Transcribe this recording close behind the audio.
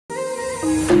Hey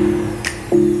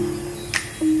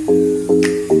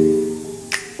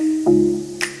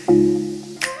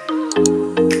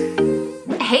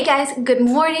guys, good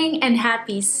morning and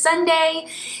happy Sunday.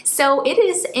 So it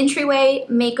is Entryway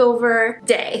Makeover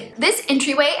Day. This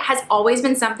entryway has always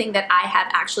been something that I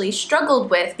have actually struggled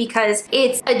with because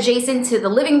it's adjacent to the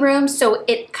living room, so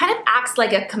it kind of acts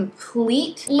like a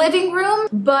complete living room,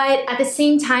 but at the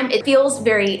same time it feels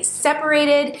very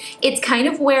separated. It's kind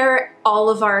of where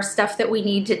all of our stuff that we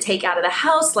need to take out of the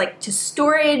house, like to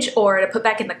storage or to put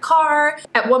back in the car.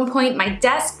 At one point my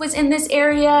desk was in this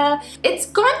area. It's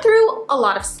gone through a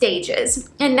lot of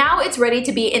stages and now it's ready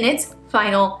to be in its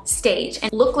final stage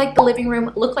and look like the living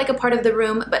room, look like a part of the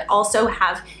room, but also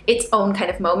have its own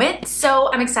kind of moment. So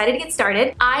I'm excited to get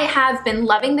started. I have been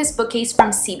loving this bookcase from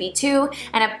CB2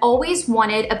 and I've always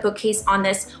wanted a bookcase on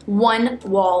this one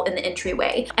wall in the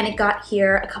entryway, and it got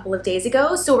here a couple of days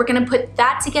ago. So we're gonna put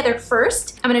that together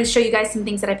first. I'm gonna show you guys some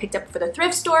things that I picked up for the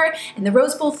thrift store and the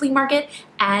Rose Bowl flea market,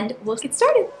 and we'll get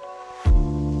started.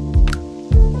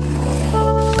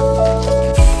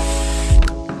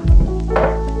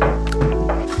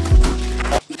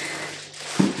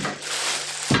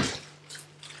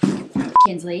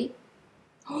 Kinsley.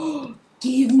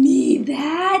 Give me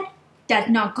that. That's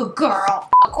not good, girl.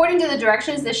 According to the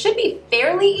directions, this should be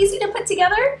fairly easy to put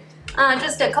together.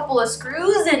 Just a couple of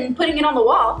screws and putting it on the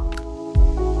wall.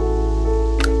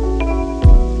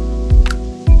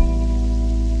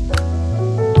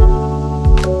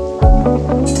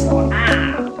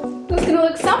 Wow. It's gonna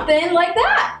look something like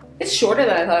that. It's shorter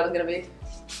than I thought it was gonna be.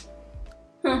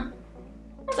 Huh.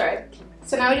 That's alright.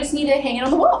 So now we just need to hang it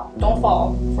on the wall. Don't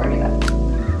fall before I do that.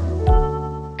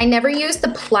 I never use the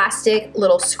plastic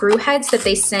little screw heads that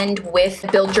they send with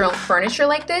build your own furniture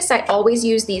like this. I always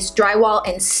use these drywall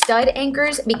and stud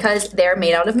anchors because they're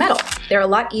made out of metal. They're a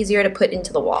lot easier to put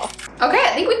into the wall. Okay,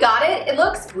 I think we got it. It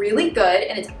looks really good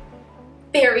and it's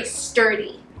very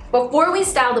sturdy. Before we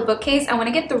style the bookcase, I want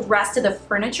to get the rest of the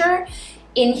furniture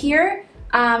in here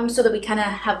so that we kind of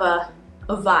have a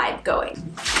vibe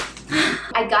going.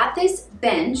 I got this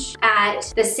bench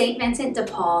at the St. Vincent de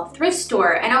Paul thrift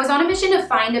store, and I was on a mission to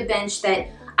find a bench that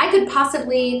I could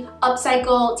possibly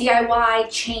upcycle, DIY,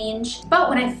 change, but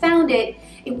when I found it,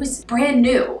 it was brand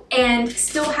new and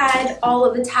still had all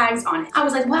of the tags on it. I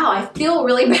was like, wow, I feel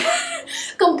really bad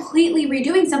completely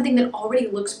redoing something that already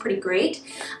looks pretty great.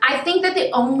 I think that the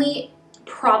only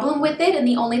problem with it, and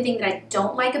the only thing that I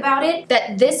don't like about it,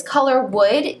 that this color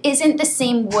wood isn't the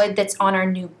same wood that's on our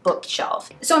new bookshelf.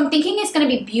 So I'm thinking it's gonna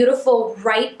be beautiful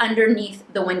right underneath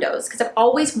the windows because I've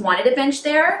always wanted a bench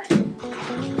there.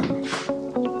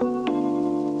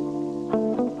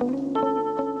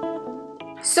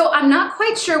 So I'm not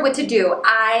quite sure what to do.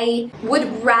 I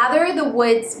would rather the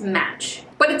woods match,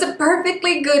 but it's a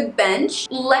perfectly good bench.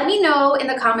 Let me know in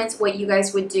the comments what you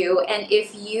guys would do, and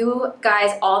if you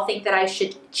guys all think that I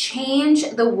should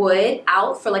change the wood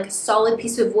out for like a solid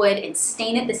piece of wood and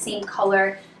stain it the same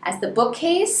color as the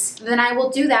bookcase, then I will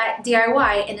do that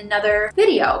DIY in another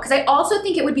video. Because I also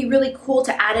think it would be really cool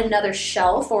to add another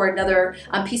shelf or another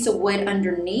piece of wood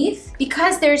underneath,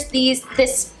 because there's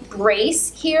this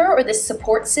brace here, or this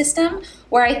support system,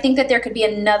 where I think that there could be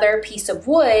another piece of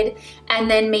wood,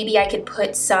 and then maybe I could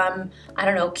put some, I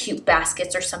don't know, cute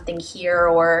baskets or something here,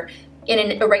 or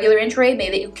in a regular entryway,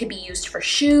 maybe it could be used for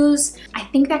shoes. I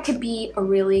think that could be a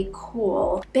really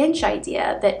cool bench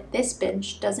idea that this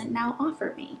bench doesn't now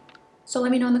offer me. So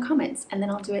let me know in the comments and then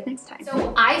I'll do it next time.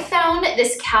 So I found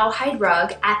this cowhide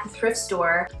rug at the thrift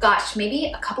store, gosh,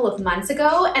 maybe a couple of months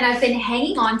ago, and I've been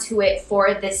hanging on to it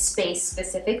for this space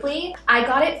specifically. I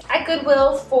got it at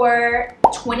Goodwill for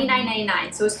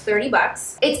 $29.99, so it was 30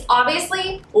 bucks. It's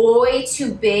obviously way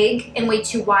too big and way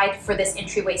too wide for this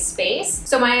entryway space.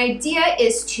 So my idea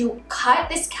is to cut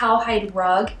this cowhide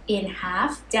rug in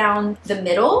half down the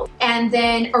middle and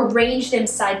then arrange them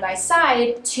side by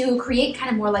side to create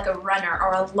kind of more like a runner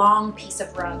or a long piece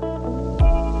of rug.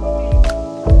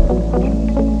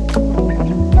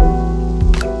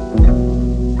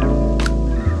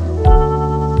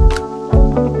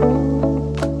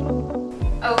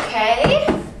 Okay,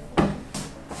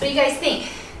 what do you guys think?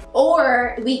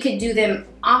 Or we could do them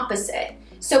opposite.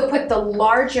 So put the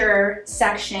larger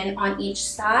section on each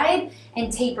side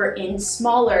and taper in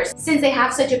smaller. Since they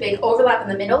have such a big overlap in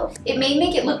the middle, it may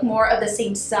make it look more of the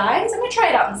same size. I'm gonna try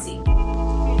it out and see.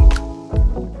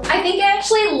 I think I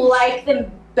actually like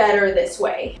them better this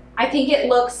way. I think it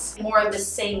looks more of the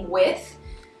same width.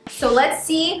 So let's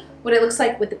see what it looks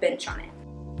like with the bench on it.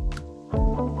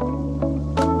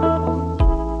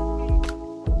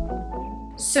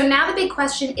 So now the big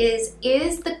question is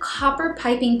the copper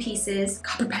piping pieces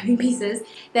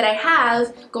that I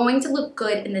have going to look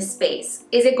good in this space?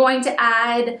 Is it going to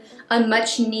add a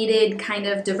much needed kind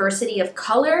of diversity of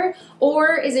color,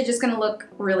 or is it just gonna look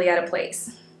really out of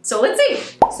place? So let's see.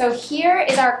 So here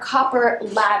is our copper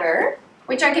ladder,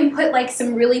 which I can put like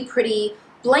some really pretty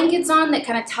blankets on that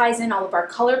kind of ties in all of our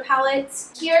color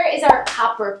palettes. Here is our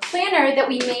copper planner that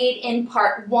we made in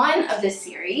part 1 of this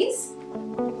series.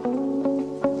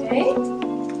 Okay.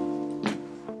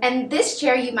 And this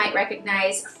chair you might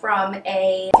recognize from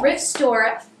a thrift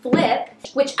store flip,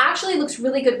 which actually looks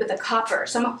really good with the copper.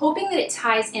 So I'm hoping that it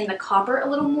ties in the copper a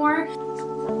little more.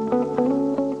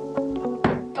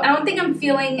 I don't think I'm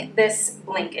feeling this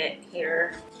blanket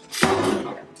here.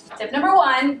 Tip number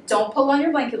 1, don't pull on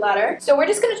your blanket ladder. So we're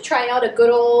just gonna try out a good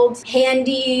old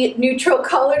handy neutral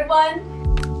colored one.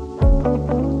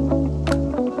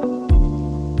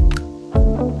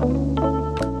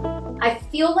 I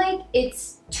feel like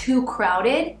it's too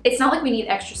crowded. It's not like we need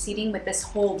extra seating with this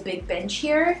whole big bench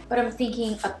here, but I'm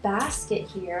thinking a basket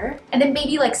here, and then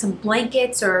maybe like some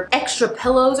blankets or extra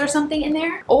pillows or something in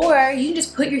there. Or you can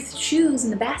just put your shoes in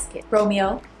the basket,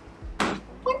 Romeo.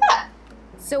 Like that.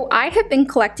 So I have been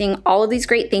collecting all of these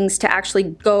great things to actually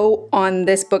go on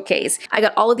this bookcase. I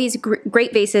got all of these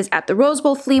great vases at the Rose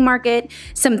Bowl flea market,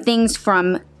 some things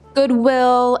from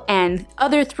Goodwill and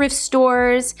other thrift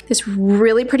stores. This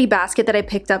really pretty basket that I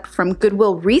picked up from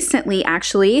Goodwill recently,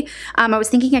 actually. I was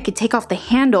thinking I could take off the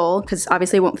handle because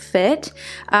obviously it won't fit.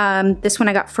 This one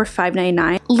I got for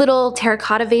 $5.99. Little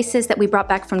terracotta vases that we brought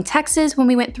back from Texas when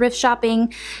we went thrift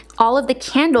shopping. All of the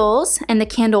candles and the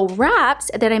candle wraps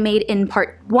that I made in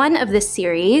part 1 of this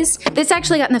series. This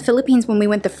actually got in the Philippines when we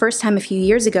went the first time a few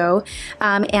years ago,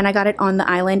 and I got it on the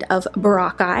island of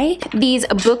Boracay. These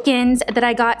bookends that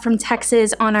I got from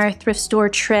Texas on our thrift store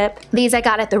trip. These I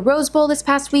got at the Rose Bowl this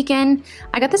past weekend.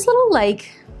 I got this little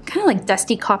kind of like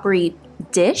dusty coppery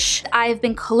dish. I've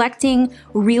been collecting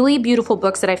really beautiful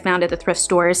books that I found at the thrift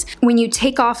stores. When you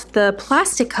take off the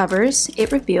plastic covers,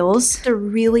 it reveals a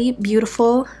really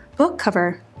beautiful book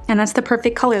cover. And that's the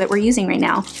perfect color that we're using right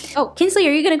now. Oh, Kinsley,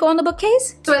 are you gonna go on the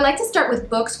bookcase? So I like to start with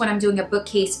books when I'm doing a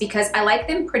bookcase because I like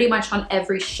them pretty much on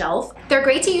every shelf. They're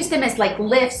great to use them as like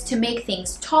lifts to make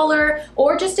things taller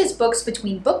or just as books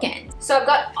between bookends. So I've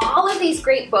got all of these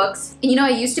great books. And you know, I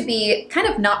used to be kind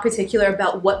of not particular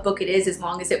about what book it is as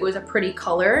long as it was a pretty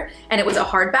color and it was a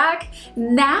hardback.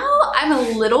 Now I'm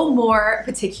a little more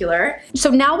particular.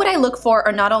 So now what I look for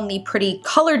are not only pretty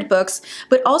colored books,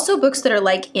 but also books that are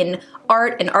like in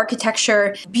art and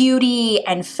architecture, beauty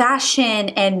and fashion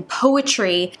and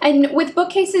poetry. And with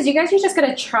bookcases, you guys are just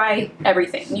gonna try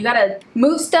everything. You gotta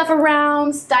move stuff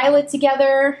around, style it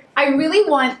together. I really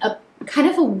want a kind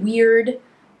of a weird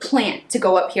plant to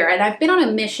go up here, and I've been on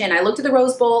a mission. I looked at the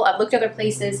Rose Bowl, I've looked at other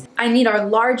places. I need our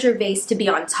larger vase to be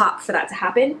on top for that to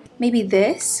happen. Maybe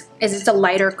this is just a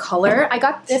lighter color. I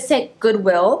got this at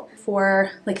Goodwill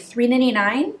for like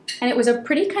 $3.99, and it was a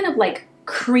pretty kind of like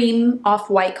cream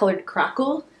off-white colored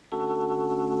crackle.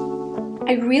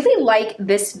 I really like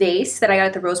this vase that I got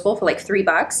at the Rose Bowl for like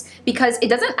 $3 because it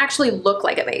doesn't actually look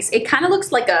like a vase. It kind of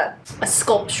looks like a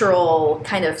sculptural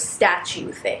kind of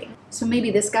statue thing. So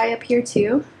maybe this guy up here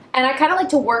too. And I kind of like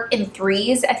to work in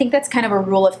threes. I think that's kind of a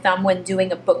rule of thumb when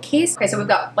doing a bookcase. Okay, so we've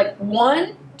got like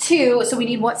 1, 2, so we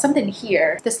need something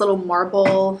here. This little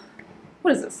marble,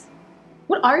 what is this?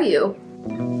 What are you?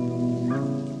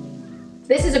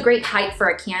 This is a great height for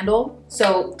a candle,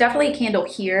 so definitely a candle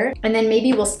here, and then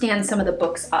maybe we'll stand some of the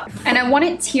books up. And I want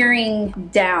it tearing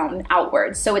down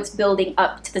outwards, so it's building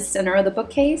up to the center of the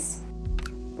bookcase.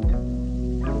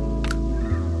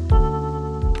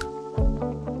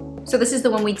 So this is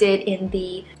the one we did in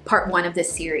the part 1 of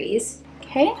this series.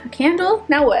 Okay, a candle,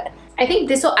 now what? I think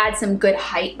this will add some good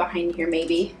height behind here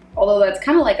maybe. Although that's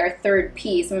kind of like our third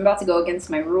piece. I'm about to go against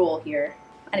my rule here.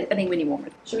 I think we need one more.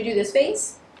 Should we do this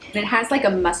vase? And it has like a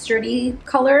mustardy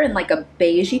color and like a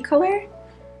beigey color.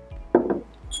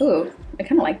 Ooh, I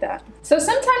kind of like that. So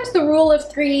sometimes the rule of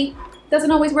 3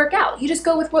 doesn't always work out. You just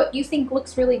go with what you think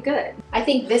looks really good. I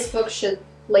think this book should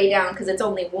lay down because it's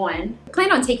only 1. I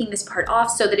planned on taking this part off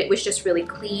so that it was just really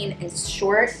clean and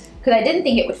short because I didn't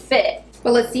think it would fit.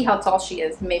 But let's see how tall she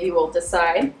is. Maybe we'll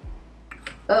decide.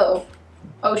 Oh,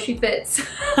 she fits.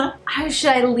 Should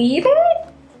I leave it?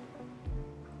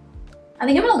 I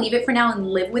think I'm gonna leave it for now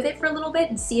and live with it for a little bit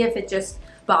and see if it just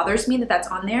bothers me that that's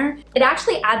on there. It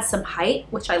actually adds some height,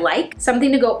 which I like.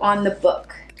 Something to go on the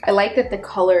book. I like that the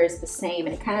color is the same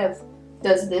and it kind of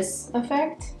does this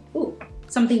effect. Ooh,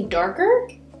 something darker?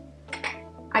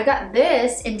 I got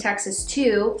this in Texas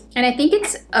too, and I think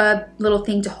it's a little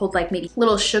thing to hold like maybe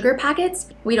little sugar packets.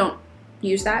 We don't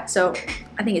use that, so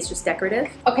I think it's just decorative.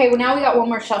 Okay, well now we got one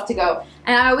more shelf to go.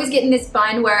 And I always get in this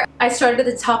bind where I started at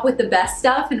the top with the best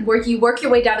stuff and you work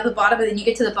your way down to the bottom, and then you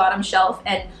get to the bottom shelf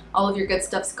and all of your good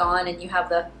stuff's gone and you have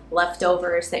the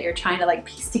leftovers that you're trying to like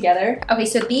piece together. Okay,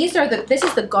 so this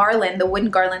is the garland, the wooden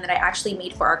garland that I actually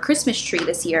made for our Christmas tree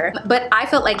this year. But I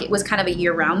felt like it was kind of a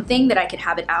year-round thing that I could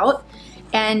have it out.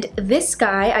 And this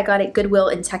guy I got at Goodwill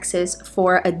in Texas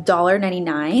for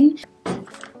 $1.99.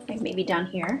 Like maybe down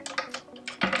here.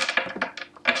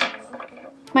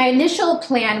 My initial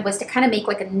plan was to kind of make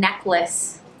like a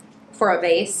necklace for a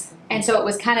vase. And so it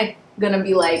was kind of gonna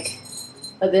be like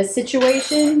this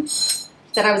situation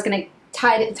that I was gonna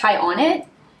tie on it.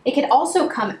 It could also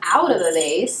come out of the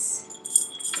vase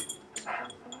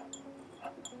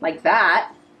like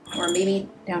that, or maybe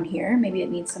down here. Maybe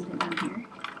it needs something down here.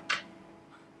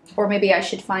 Or maybe I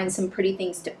should find some pretty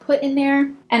things to put in there.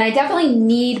 And I definitely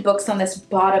need books on this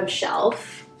bottom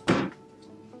shelf.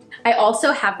 I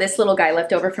also have this little guy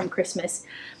left over from Christmas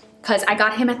because I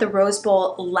got him at the Rose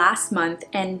Bowl last month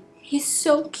and he's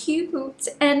so cute.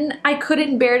 And I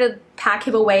couldn't bear to pack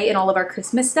him away in all of our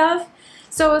Christmas stuff.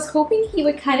 So I was hoping he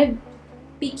would kind of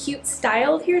be cute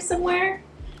styled here somewhere.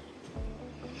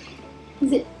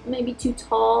 Is it maybe too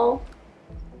tall?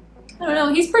 I don't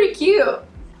know, he's pretty cute.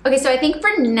 Okay, so I think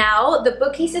for now, the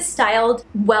bookcase is styled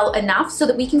well enough so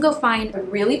that we can go find a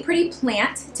really pretty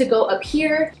plant to go up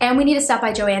here. And we need to stop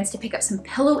by Joann's to pick up some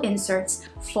pillow inserts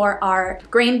for our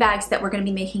grain bags that we're gonna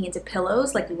be making into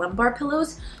pillows, like lumbar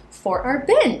pillows for our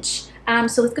bench.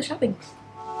 So let's go shopping.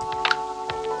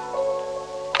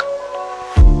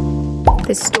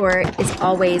 This store is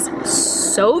always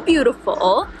so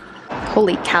beautiful.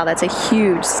 Holy cow, that's a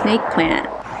huge snake plant.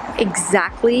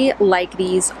 Exactly like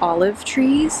these olive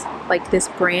trees, like this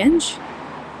branch,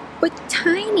 but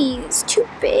tiny. It's too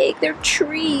big. They're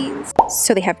trees.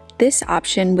 So they have this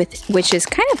option which is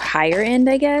kind of higher end,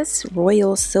 I guess.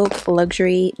 Royal Silk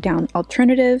Luxury Down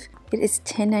Alternative. It is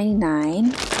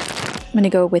 $10.99. I'm gonna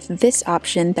go with this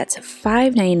option that's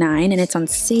 $5.99 and it's on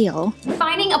sale.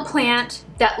 Finding a plant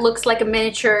that looks like a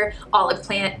miniature olive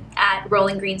plant at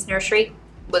Rolling Greens Nursery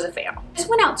was a fail. Just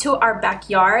went out to our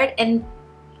backyard and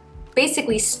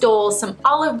basically stole some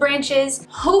olive branches,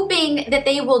 hoping that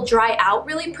they will dry out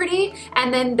really pretty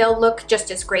and then they'll look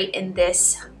just as great in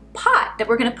this pot that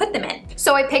we're gonna put them in.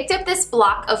 So I picked up this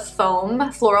block of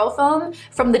foam, floral foam,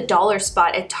 from the dollar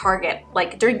spot at Target,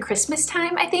 like during Christmas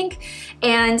time, I think.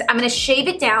 And I'm gonna shave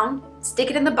it down, stick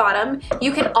it in the bottom.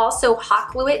 You can also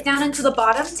hot glue it down into the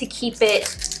bottom to keep it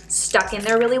stuck in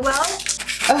there really well.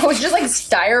 Oh, it's just like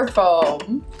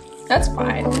styrofoam. That's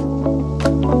fine.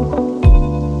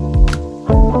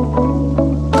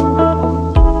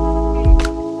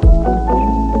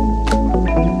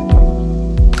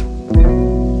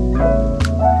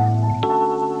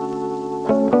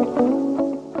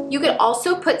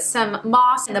 Also put some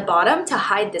moss in the bottom to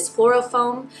hide this floral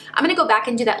foam. I'm gonna go back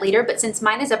and do that later, but since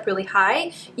mine is up really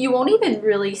high, you won't even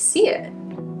really see it.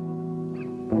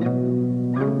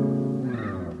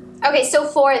 Okay, so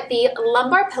for the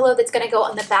lumbar pillow that's gonna go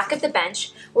on the back of the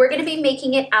bench, we're gonna be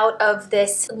making it out of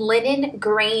this linen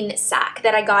grain sack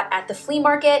that I got at the flea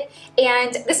market.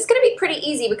 And this is gonna be pretty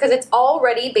easy because it's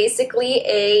already basically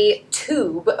a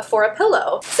tube for a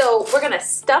pillow. So we're gonna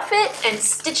stuff it and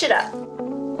stitch it up.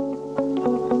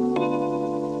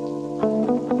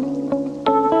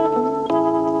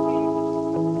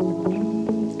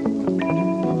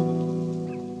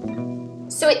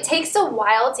 So it takes a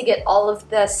while to get all of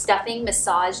the stuffing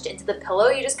massaged into the pillow.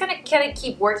 You just kind of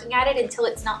keep working at it until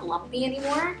it's not lumpy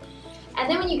anymore. And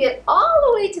then when you get all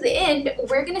the way to the end,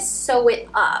 we're gonna sew it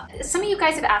up. Some of you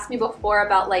guys have asked me before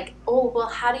about like, oh, well,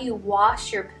 how do you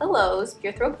wash your pillows,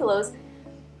 your throw pillows?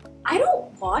 I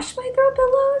don't wash my throw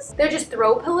pillows. They're just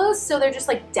throw pillows, so they're just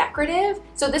like decorative.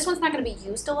 So this one's not gonna be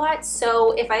used a lot.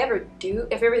 So if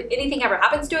anything ever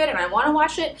happens to it and I wanna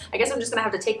wash it, I guess I'm just gonna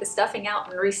have to take the stuffing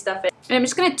out and restuff it. And I'm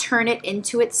just gonna turn it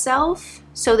into itself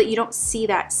so that you don't see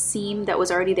that seam that was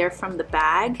already there from the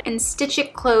bag, and stitch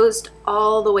it closed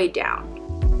all the way down.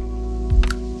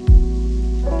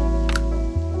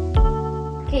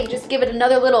 Okay, just give it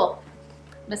another little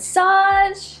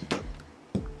massage.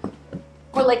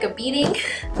 Or like a beading.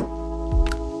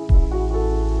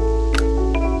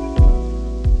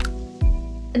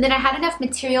 And then I had enough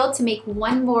material to make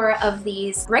one more of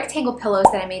these rectangle pillows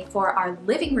that I made for our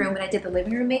living room when I did the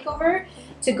living room makeover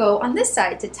to go on this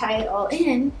side to tie it all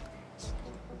in.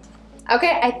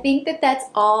 Okay, I think that that's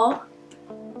all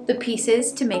the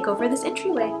pieces to make over this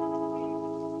entryway.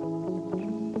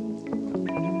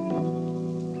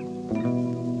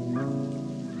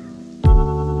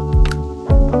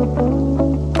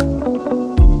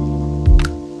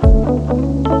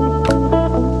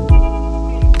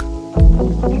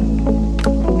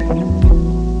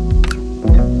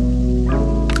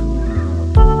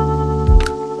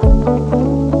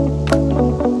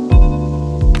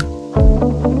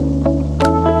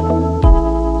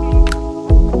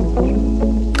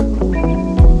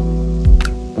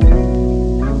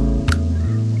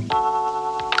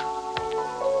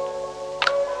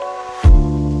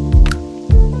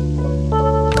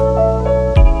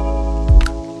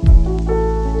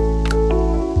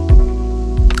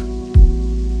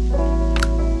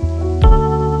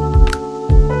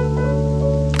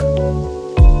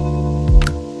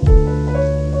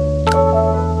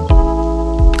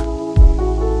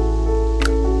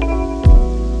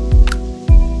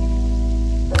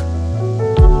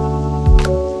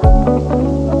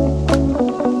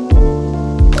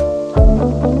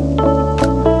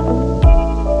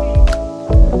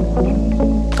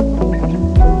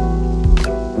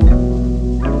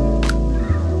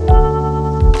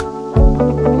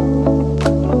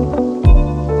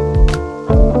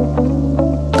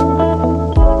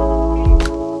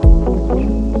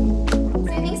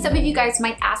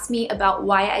 Might ask me about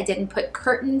why I didn't put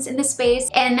curtains in this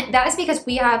space, and that is because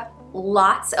we have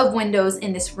lots of windows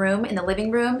in this room, in the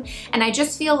living room, and I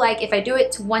just feel like if I do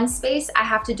it to one space, I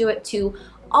have to do it to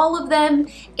all of them,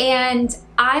 and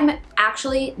I'm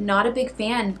actually not a big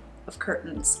fan of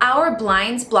curtains. Our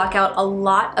blinds block out a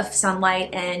lot of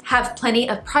sunlight and have plenty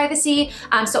of privacy,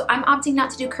 so I'm opting not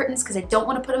to do curtains because I don't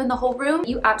want to put them in the whole room.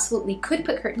 You absolutely could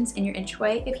put curtains in your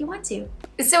entryway if you want to.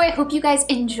 So I hope you guys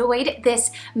enjoyed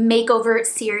this makeover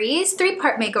series,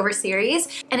 3-part makeover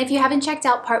series, and if you haven't checked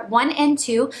out part 1 and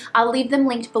 2, I'll leave them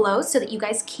linked below so that you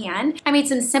guys can. I made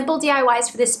some simple DIYs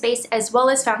for this space as well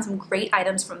as found some great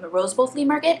items from the Rose Bowl flea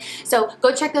market, so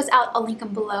go check those out. I'll link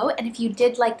them below, and if you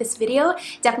did like this video,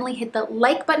 definitely hit the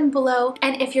like button below,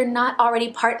 and if you're not already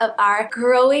part of our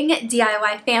growing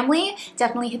DIY family,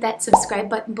 definitely hit that subscribe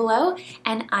button below,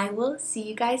 and I will see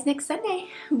you guys next Sunday.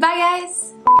 Bye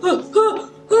guys!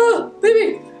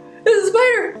 Baby, it's a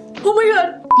spider! Oh my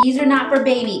god! These are not for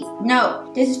babies. No,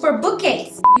 this is for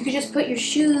Bookcase. You could just put your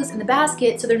shoes in the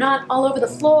basket so they're not all over the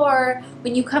floor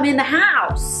when you come in the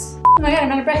house. Oh my god,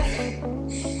 I'm out of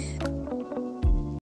breath.